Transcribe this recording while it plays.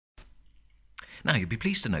Now, you'll be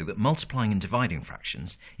pleased to know that multiplying and dividing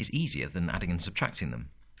fractions is easier than adding and subtracting them.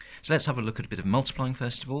 So let's have a look at a bit of multiplying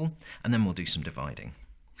first of all, and then we'll do some dividing.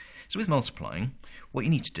 So with multiplying, what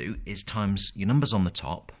you need to do is times your numbers on the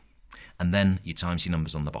top, and then you times your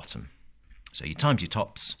numbers on the bottom. So you times your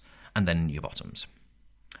tops, and then your bottoms.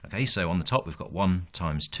 Okay, so on the top we've got 1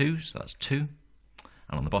 times 2, so that's 2.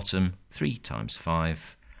 And on the bottom, 3 times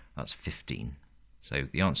 5, that's 15. So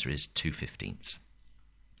the answer is 2/15.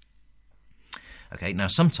 Okay, now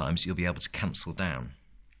sometimes you'll be able to cancel down.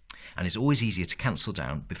 And it's always easier to cancel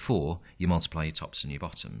down before you multiply your tops and your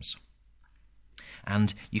bottoms.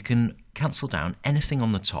 And you can cancel down anything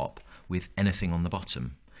on the top with anything on the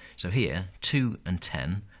bottom. So here, 2 and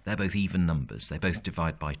 10, they're both even numbers. They both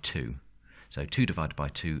divide by 2. So 2 divided by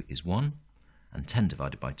 2 is 1, and 10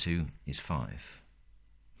 divided by 2 is 5.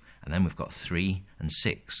 And then we've got 3 and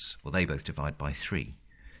 6. Well, they both divide by 3.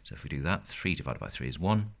 So if we do that, 3 divided by 3 is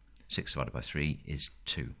 1, 6 divided by 3 is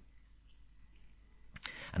 2.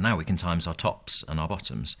 And now we can times our tops and our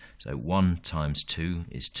bottoms. So 1 times 2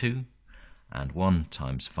 is 2, and 1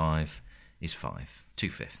 times 5 is 5,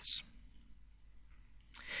 2/5.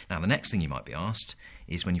 Now the next thing you might be asked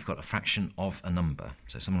is when you've got a fraction of a number.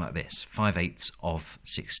 So something like this, 5/8 of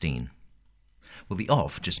 16. Well, the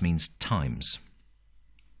of just means times.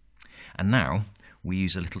 And now we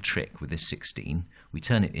use a little trick with this 16. We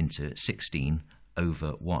turn it into 16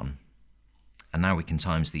 over 1. And now we can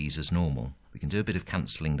times these as normal. We can do a bit of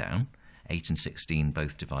cancelling down. 8 and 16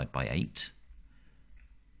 both divide by 8.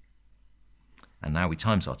 And now we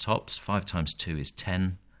times our tops. 5 times 2 is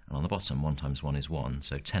 10. And on the bottom, 1 times 1 is 1.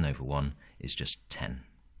 So 10 over 1 is just 10.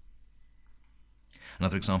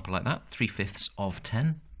 Another example like that, 3/5 of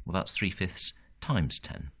 10. Well, that's 3/5 times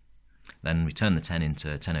 10. Then we turn the 10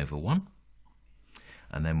 into 10 over 1.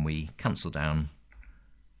 And then we cancel down.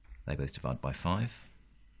 They both divide by 5.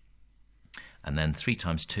 And then 3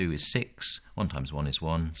 times 2 is 6. 1 times 1 is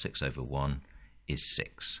 1. 6 over 1 is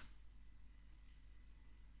 6.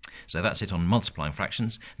 So that's it on multiplying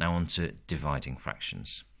fractions. Now on to dividing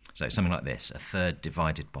fractions. So it's something like this, 1/3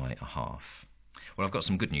 divided by 1/2. Well, I've got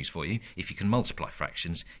some good news for you. If you can multiply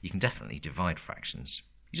fractions, you can definitely divide fractions.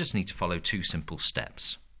 You just need to follow 2 simple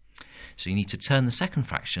steps. So you need to turn the second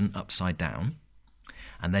fraction upside down,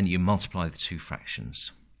 and then you multiply the 2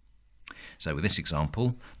 fractions. So with this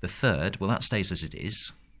example, the third, well, that stays as it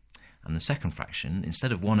is, and the second fraction,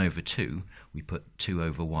 instead of 1 over 2, we put 2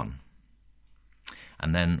 over 1.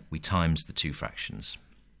 And then we times the 2 fractions.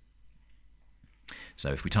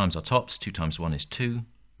 So if we times our tops, 2 times 1 is 2,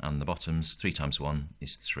 and the bottoms, 3 times 1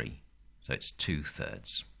 is 3. So it's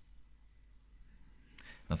 2/3.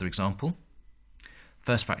 Another example.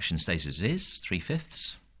 First fraction stays as it is,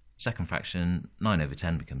 3/5. Second fraction, 9 over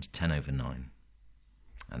 10 becomes 10 over 9.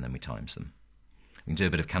 And then we times them. We can do a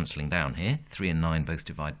bit of cancelling down here. 3 and 9 both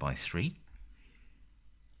divide by 3.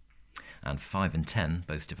 And 5 and 10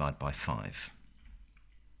 both divide by 5.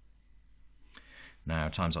 Now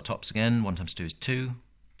times our tops again. 1 times 2 is 2.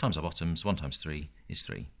 Times our bottoms, 1 times 3 is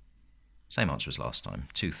 3. Same answer as last time,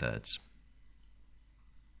 2/3.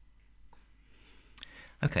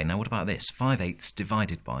 Okay, now what about this? 5/8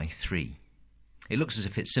 divided by 3. It looks as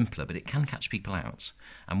if it's simpler, but it can catch people out.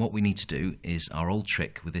 And what we need to do is our old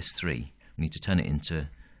trick with this 3. We need to turn it into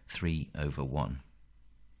 3 over 1.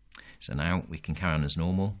 So now we can carry on as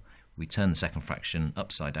normal. We turn the second fraction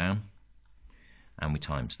upside down, and we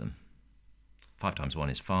times them. 5 times 1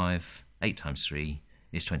 is 5. 8 times 3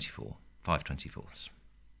 is 24. 5/24.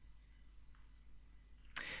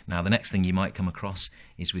 Now the next thing you might come across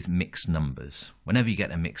is with mixed numbers. Whenever you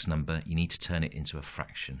get a mixed number, you need to turn it into a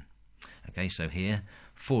fraction. Okay, so here,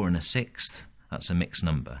 4 and 1/6, that's a mixed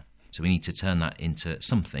number. So we need to turn that into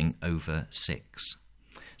something over 6.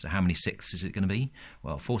 So how many sixths is it going to be?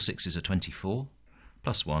 Well, 4 sixes are 24,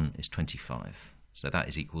 plus 1 is 25. So that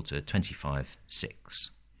is equal to 25/6.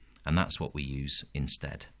 And that's what we use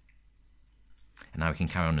instead. And now we can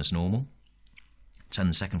carry on as normal. Turn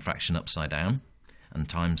the second fraction upside down and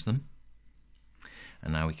times them.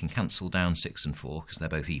 And now we can cancel down 6 and 4 because they're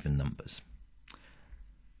both even numbers.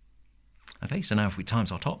 Okay, so now if we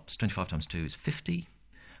times our tops, 25 times 2 is 50,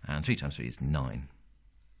 and 3 times 3 is 9.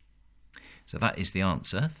 So that is the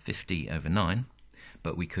answer, 50 over 9,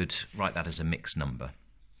 but we could write that as a mixed number.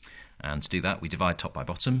 And to do that, we divide top by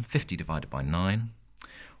bottom. 50 divided by 9.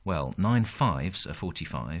 Well, 9 5s are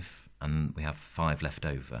 45, and we have 5 left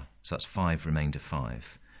over. So that's 5 remainder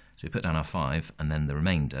 5. So we put down our 5, and then the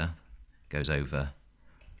remainder goes over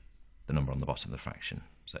the number on the bottom of the fraction.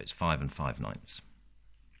 So it's 5 and 5/9.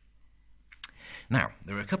 Now,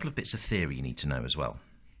 there are a couple of bits of theory you need to know as well.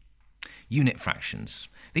 Unit fractions.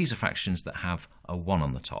 These are fractions that have a 1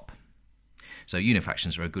 on the top. So unit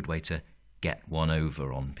fractions are a good way to get one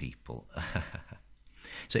over on people.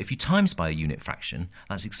 So if you times by a unit fraction,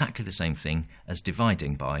 that's exactly the same thing as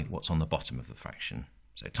dividing by what's on the bottom of the fraction.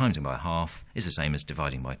 So timesing by a half is the same as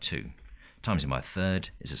dividing by 2. Timesing by a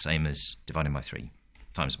third is the same as dividing by 3.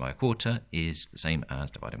 Timesing by a quarter is the same as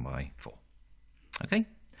dividing by 4. Okay,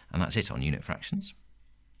 and that's it on unit fractions.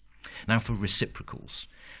 Now for reciprocals.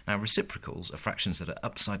 Now reciprocals are fractions that are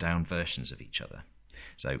upside down versions of each other.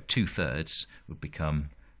 So 2/3 would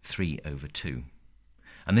become 3/2.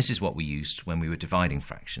 And this is what we used when we were dividing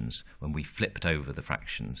fractions, when we flipped over the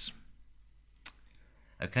fractions.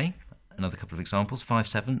 Okay, another couple of examples.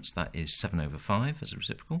 5/7, that is 7/5 as a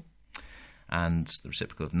reciprocal. And the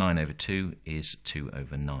reciprocal of 9/2 is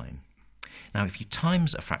 2/9. Now if you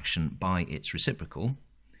times a fraction by its reciprocal,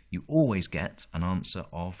 you always get an answer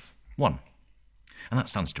of 1. And that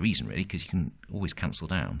stands to reason, really, because you can always cancel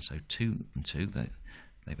down. So 2 and 2, they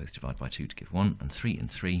both divide by 2 to give 1, and 3 and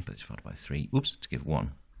 3 both divide by 3, to give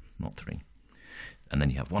 1, not 3. And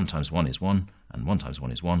then you have 1 times 1 is 1, and 1 times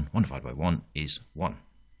 1 is 1, 1 divided by 1 is 1.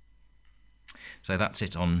 So that's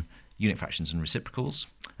it on unit fractions and reciprocals.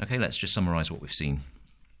 Okay, let's just summarise what we've seen.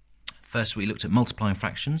 First, we looked at multiplying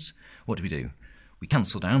fractions. What do? We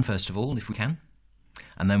cancel down, first of all, if we can,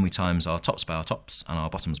 and then we times our tops by our tops and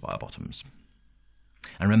our bottoms by our bottoms.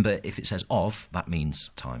 And remember, if it says of, that means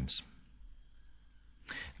times.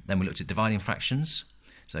 Then we looked at dividing fractions.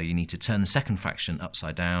 So you need to turn the second fraction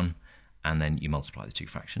upside down, and then you multiply the two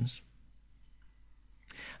fractions.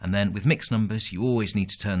 And then with mixed numbers, you always need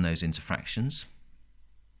to turn those into fractions.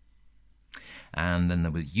 And then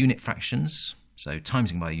there were unit fractions. So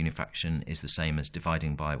timesing by a unit fraction is the same as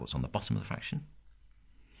dividing by what's on the bottom of the fraction.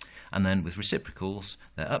 And then with reciprocals,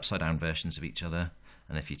 they're upside down versions of each other,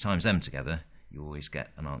 and if you times them together, you always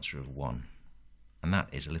get an answer of 1. And that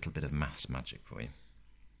is a little bit of maths magic for you.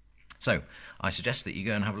 So I suggest that you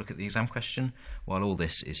go and have a look at the exam question while all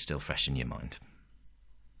this is still fresh in your mind.